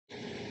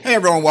Hey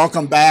everyone,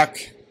 welcome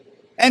back.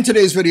 In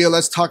today's video,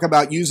 let's talk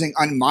about using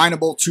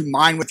UNMINEABLE to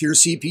mine with your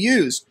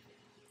CPUs.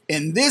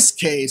 In this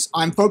case,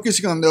 I'm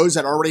focusing on those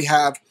that already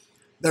have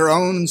their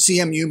own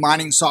CMU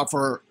mining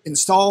software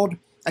installed,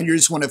 and you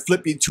just want to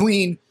flip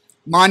between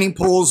mining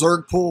pool,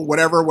 Zerg pool,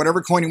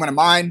 whatever coin you want to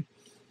mine,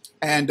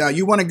 and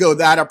you want to go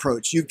that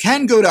approach. You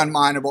can go to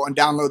UNMINEABLE and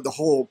download the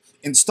whole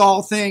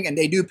install thing, and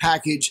they do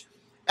package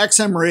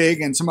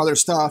XMRIG and some other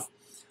stuff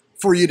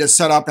for you to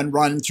set up and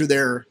run through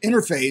their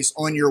interface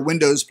on your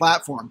Windows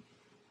platform.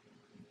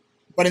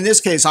 But in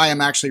this case, I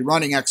am actually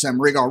running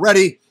XMRIG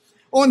already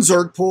on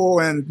Zerg pool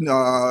and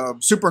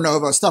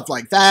Supernova, stuff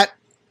like that.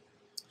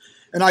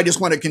 And I just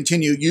want to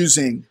continue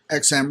using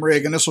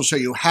XMRIG, and this will show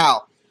you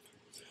how.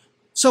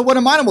 So what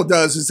UNMINEABLE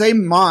does is they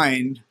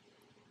mine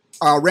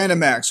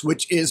RandomX,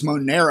 which is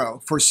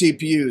Monero for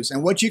CPUs.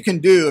 And what you can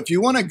do, if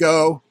you want to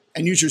go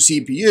and use your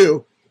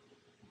CPU,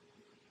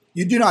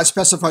 you do not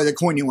specify the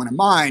coin you want to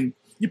mine.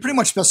 You pretty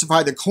much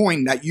specify the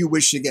coin that you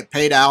wish to get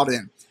paid out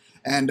in.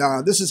 And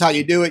this is how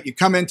you do it. You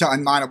come into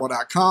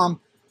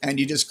unmineable.com and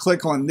you just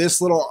click on this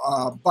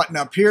little button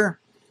up here.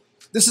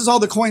 This is all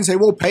the coins they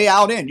will pay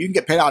out in. You can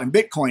get paid out in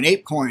Bitcoin,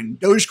 Apecoin,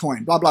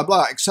 Dogecoin, blah, blah,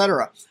 blah,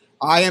 etc.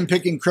 I am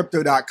picking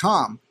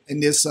crypto.com in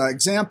this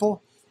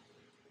example.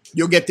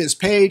 You'll get this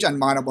page,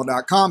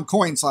 unmineable.com,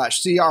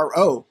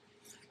 coin/CRO.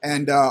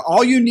 And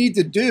all you need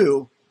to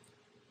do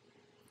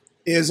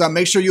is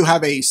make sure you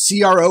have a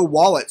CRO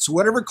wallet. So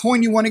whatever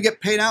coin you want to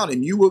get paid out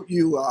in, you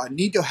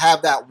need to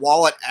have that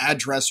wallet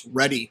address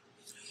ready.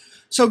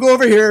 So go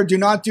over here. Do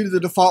not do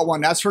the default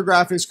one. That's for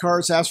graphics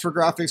cards. That's for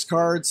graphics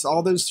cards.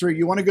 All those three.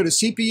 You want to go to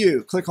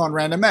CPU. Click on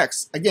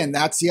RandomX. Again,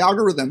 that's the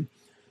algorithm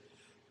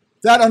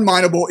that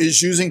UNMINEABLE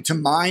is using to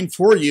mine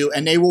for you,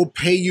 and they will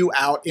pay you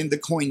out in the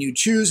coin you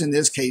choose, in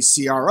this case,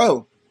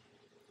 CRO.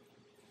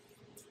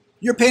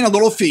 You're paying a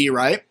little fee,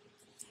 right?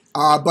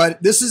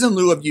 But this is in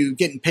lieu of you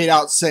getting paid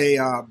out, say,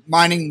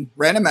 mining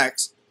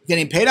RandomX,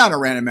 getting paid out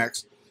on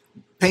RandomX,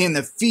 paying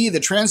the fee,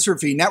 the transfer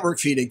fee, network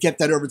fee to get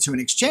that over to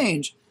an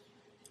exchange,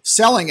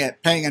 selling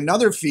it, paying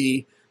another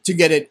fee to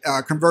get it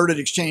converted,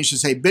 exchanged to,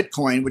 say,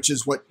 Bitcoin, which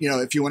is what,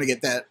 if you want to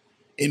get that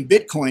in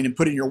Bitcoin and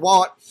put it in your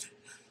wallet,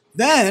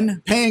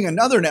 then paying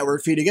another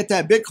network fee to get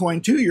that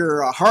Bitcoin to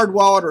your hard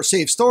wallet or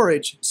safe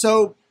storage.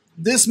 So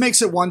this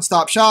makes it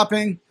one-stop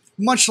shopping,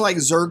 much like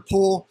Zerg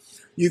pool.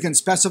 You can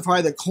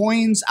specify the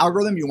coins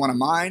algorithm you want to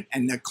mine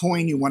and the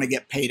coin you want to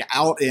get paid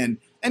out in.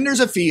 And there's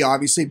a fee,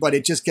 obviously, but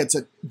it just gets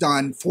it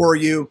done for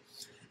you.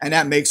 And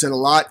that makes it a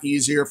lot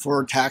easier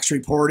for tax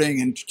reporting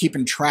and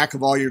keeping track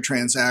of all your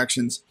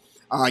transactions.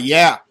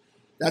 Yeah,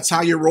 that's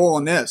how you roll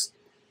on this.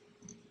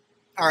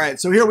 All right,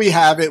 so here we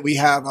have it. We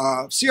have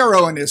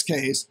CRO in this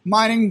case,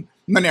 mining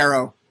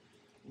Monero,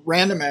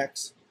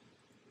 RandomX.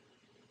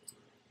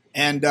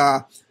 And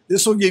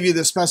this will give you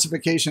the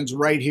specifications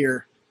right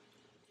here.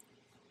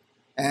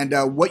 And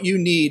what you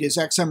need is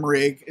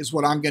XMRIG is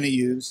what I'm going to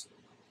use.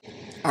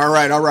 All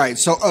right.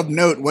 So of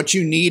note, what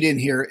you need in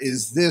here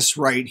is this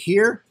right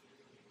here.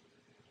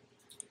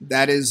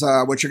 That is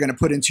what you're going to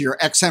put into your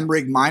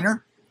XMRIG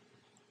miner.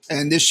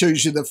 And this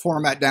shows you the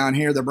format down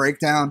here, the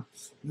breakdown,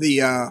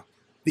 the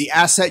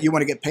asset you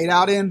want to get paid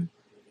out in,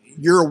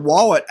 your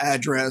wallet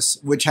address,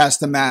 which has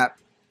to map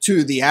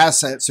to the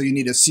asset. So you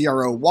need a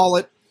CRO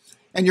wallet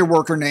and your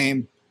worker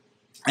name,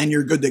 and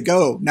you're good to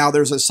go. Now,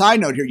 there's a side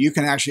note here. You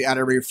can actually add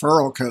a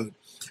referral code,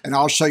 and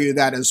I'll show you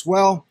that as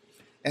well.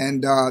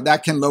 And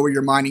that can lower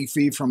your mining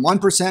fee from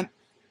 1%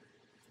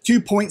 to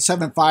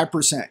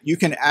 0.75%. You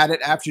can add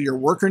it after your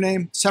worker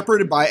name,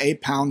 separated by a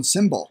pound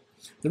symbol.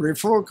 The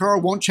referral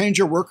code won't change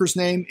your worker's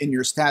name in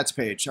your stats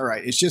page. All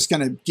right, it's just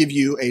going to give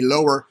you a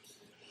lower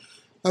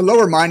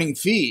mining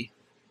fee.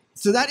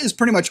 So that is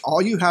pretty much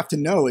all you have to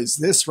know is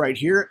this right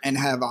here, and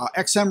have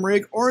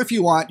XMRIG, or if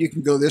you want, you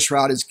can go this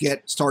route is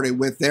get started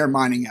with their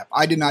mining app.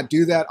 I did not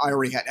do that. I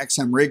already had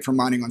XMRIG for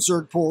mining on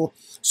Zerg pool,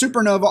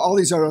 Supernova, all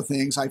these other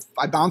things. I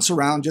bounce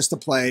around just to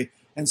play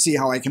and see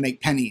how I can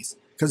make pennies.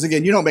 Because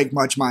again, you don't make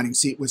much mining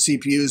with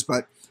CPUs,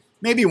 but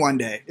maybe one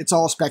day. It's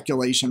all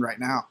speculation right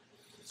now.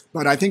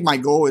 But I think my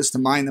goal is to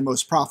mine the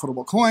most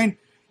profitable coin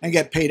and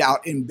get paid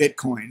out in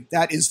Bitcoin.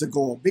 That is the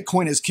goal.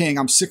 Bitcoin is king.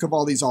 I'm sick of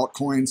all these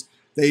altcoins.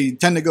 They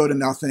tend to go to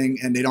nothing,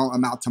 and they don't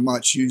amount to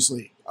much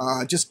usually.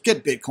 Just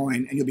get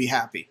Bitcoin, and you'll be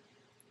happy.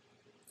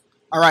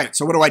 All right,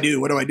 so what do I do?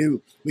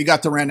 We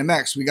got the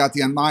RandomX. We got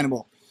the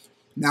UNMINEABLE.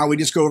 Now we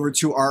just go over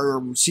to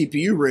our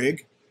CPU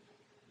rig.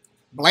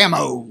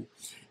 Blammo!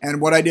 And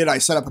what I did, I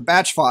set up a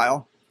batch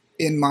file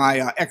in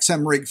my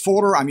XMRIG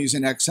folder. I'm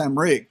using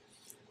XMRIG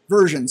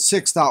version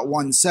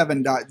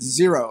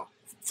 6.17.0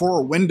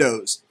 for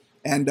Windows.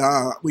 And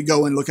we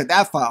go and look at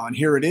that file, and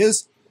here it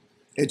is.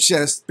 It's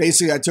just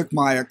basically I took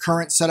my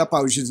current setup.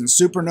 I was using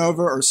Supernova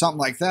or something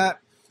like that.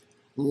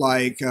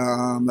 Like,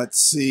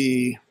 let's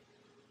see.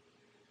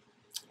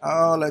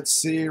 Oh, let's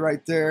see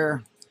right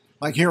there.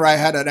 Like here I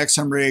had an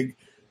XMRIG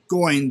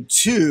going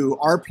to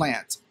our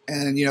plant.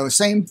 And,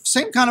 same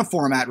kind of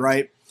format,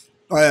 right?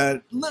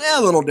 But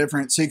a little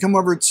different. So you come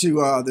over to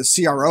the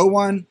CRO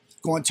one,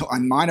 go into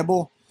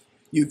UNMINEABLE.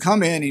 You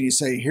come in and you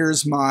say,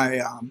 here's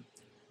my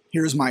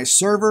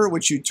server,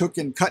 which you took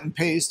and cut and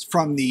paste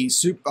from the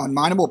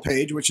Unmineable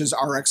page, which is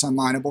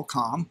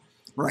rxunmineable.com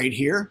right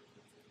here.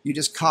 You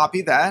just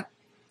copy that,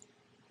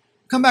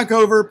 come back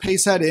over,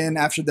 paste that in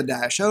after the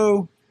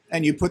 -o,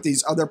 and you put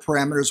these other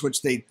parameters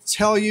which they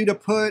tell you to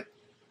put.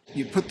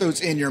 You put those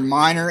in your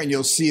miner, and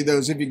you'll see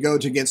those if you go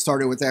to Get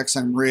Started with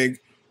XMRIG.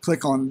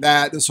 Click on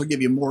that. This will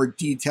give you more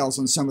details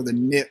on some of the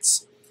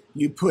nits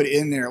you put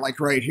in there,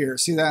 like right here.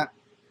 See that?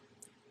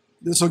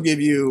 This will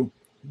give you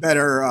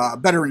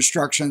better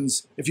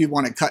instructions if you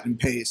want to cut and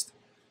paste.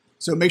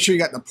 So make sure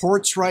you got the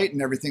ports right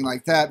and everything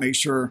like that. Make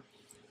sure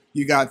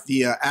you got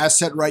the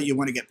asset right you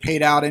want to get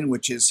paid out in,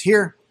 which is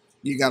here.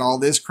 You got all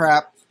this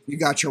crap. You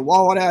got your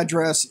wallet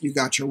address. You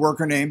got your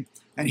worker name.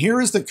 And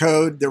here is the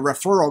code, the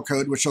referral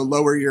code, which will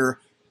lower your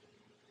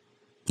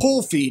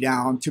pull fee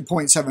down to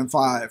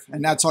 0.75.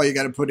 And that's all you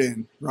got to put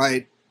in,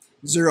 right?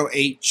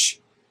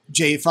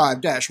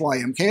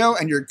 0HJ5-YMKO,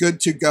 and you're good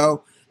to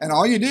go. And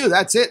all you do,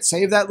 that's it.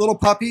 Save that little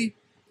puppy.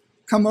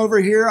 Come over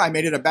here. I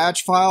made it a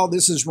batch file.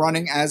 This is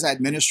running as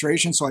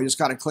administration, so I just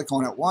got to click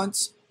on it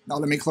once. Now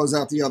let me close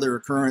out the other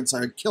occurrence.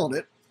 I killed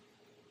it.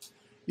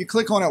 You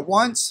click on it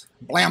once,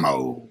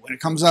 blammo. When it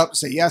comes up,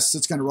 say yes,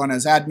 it's going to run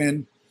as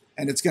admin,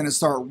 and it's going to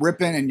start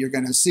ripping, and you're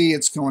going to see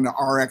it's going to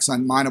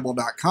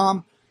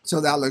rxunmineable.com.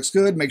 So that looks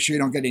good. Make sure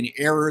you don't get any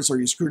errors or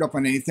you screwed up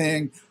on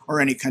anything or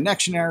any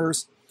connection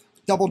errors.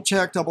 Double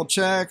check, double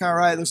check. All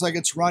right, looks like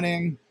it's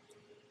running.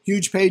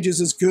 Huge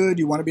pages is good.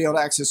 You want to be able to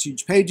access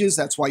huge pages.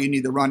 That's why you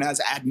need to run as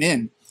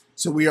admin.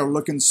 So we are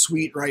looking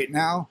sweet right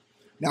now.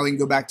 Now we can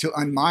go back to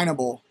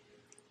Unmineable.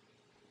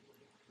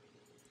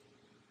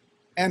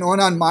 And on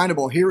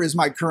Unmineable, here is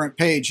my current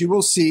page. You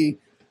will see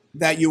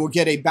that you will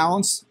get a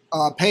balance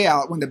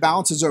payout when the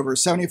balance is over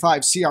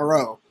 75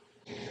 CRO.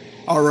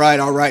 All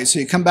right. So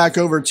you come back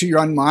over to your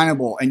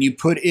Unmineable and you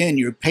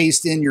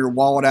paste in your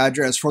wallet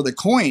address for the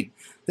coin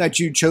that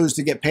you chose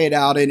to get paid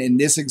out in. In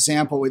this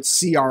example, it's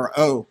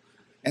CRO.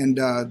 And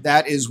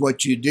that is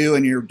what you do,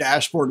 and your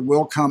dashboard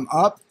will come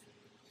up.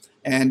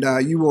 And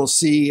you will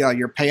see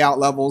your payout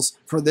levels.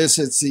 For this,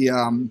 it's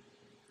the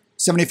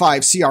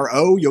 75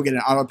 CRO. You'll get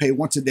an auto pay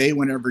once a day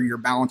whenever your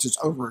balance is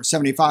over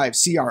 75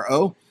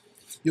 CRO.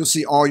 You'll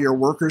see all your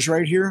workers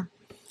right here.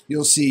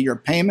 You'll see your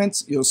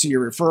payments. You'll see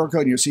your referral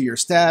code. And you'll see your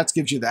stats.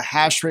 Gives you the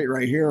hash rate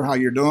right here, how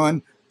you're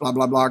doing. Blah,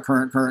 blah, blah,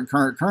 current.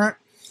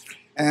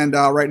 And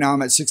right now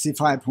I'm at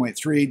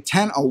 65.3,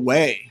 10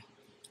 away.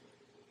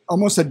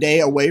 Almost a day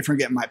away from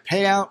getting my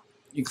payout.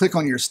 You click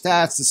on your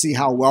stats to see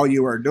how well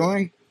you are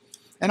doing.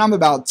 And I'm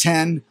about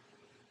 10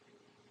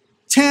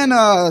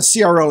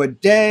 CRO a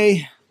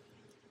day.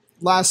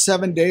 Last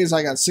 7 days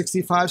I got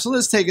 65. So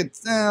let's take it,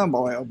 oh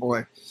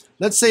boy.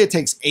 Let's say it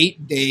takes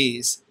 8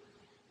 days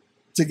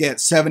to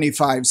get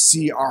 75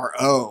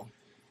 CRO.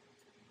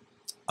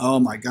 Oh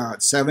my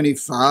God,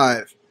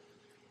 75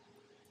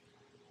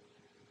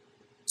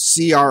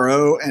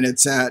 CRO, and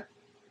it's at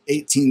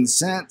 18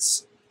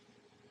 cents.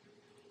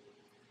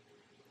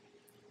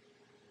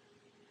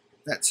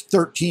 That's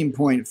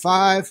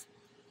 13.5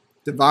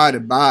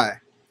 divided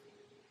by,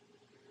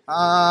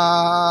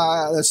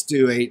 let's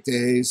do 8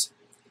 days.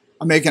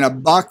 I'm making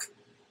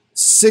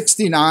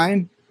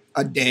 $1.69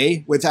 a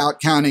day without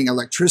counting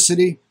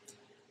electricity.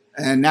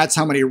 And that's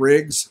how many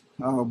rigs.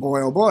 Oh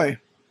boy.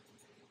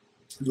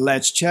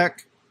 Let's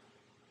check.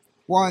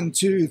 1,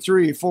 2,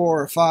 3,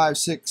 4, 5,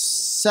 6,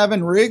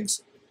 7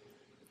 rigs.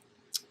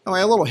 Oh, I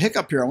had a little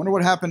hiccup here. I wonder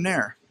what happened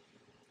there.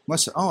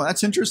 Oh,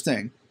 that's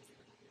interesting.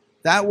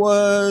 That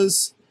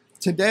was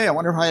today. I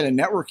wonder if I had a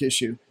network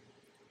issue.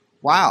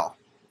 Wow.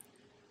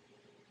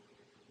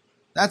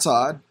 That's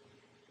odd.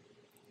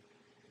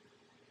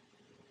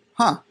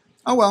 Huh.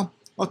 Oh, well.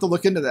 I'll have to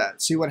look into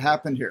that. See what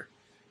happened here.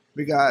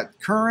 We got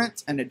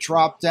current, and it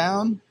dropped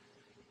down.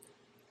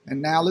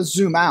 And now let's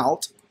zoom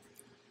out.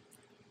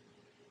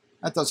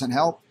 That doesn't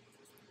help.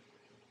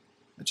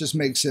 It just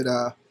makes it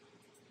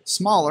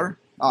smaller,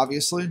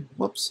 obviously.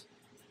 Whoops.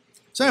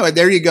 So anyway,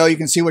 there you go. You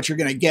can see what you're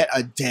going to get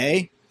a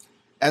day.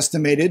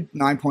 Estimated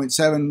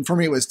 9.7. For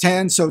me, it was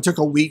 10. So it took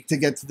a week to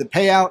get to the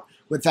payout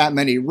with that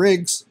many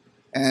rigs.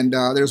 And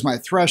there's my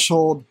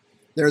threshold.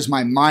 There's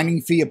my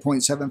mining fee of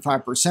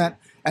 0.75%.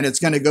 And it's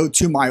going to go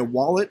to my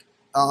wallet,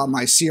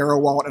 my CRO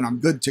wallet, and I'm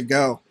good to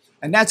go.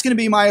 And that's going to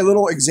be my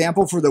little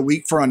example for the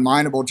week for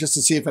Unmineable, just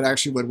to see if it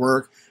actually would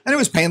work. And it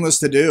was painless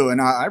to do, and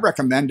I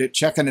recommend it,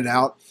 checking it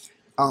out.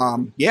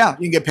 Yeah,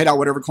 you can get paid out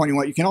whatever coin you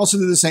want. You can also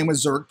do the same with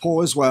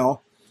Zergpool as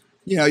well.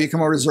 You know, you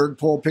come over to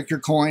Zergpool, pick your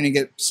coin,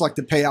 and select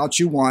the payout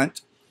you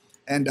want.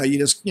 And you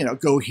just,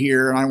 go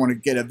here. And I don't want to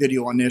get a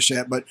video on this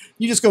yet, but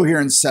you just go here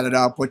and set it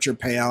up, what's your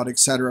payout,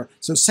 etc.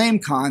 So same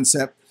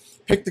concept.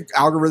 Pick the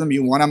algorithm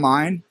you want to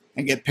mine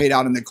and get paid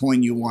out in the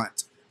coin you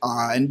want.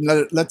 And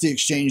let the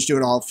exchange do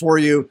it all for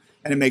you.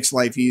 And it makes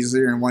life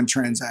easier in one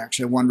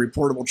transaction, one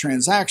reportable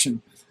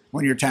transaction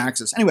on your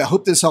taxes. Anyway, I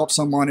hope this helps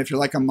someone. If you're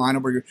like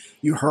Unmineable,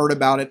 you heard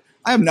about it.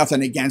 I have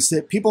nothing against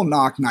it. People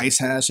knock nice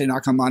hash, they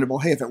knock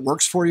Unmineable. Hey, if it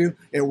works for you,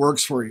 it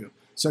works for you.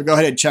 So go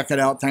ahead and check it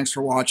out. Thanks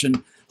for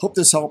watching. Hope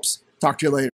this helps. Talk to you later.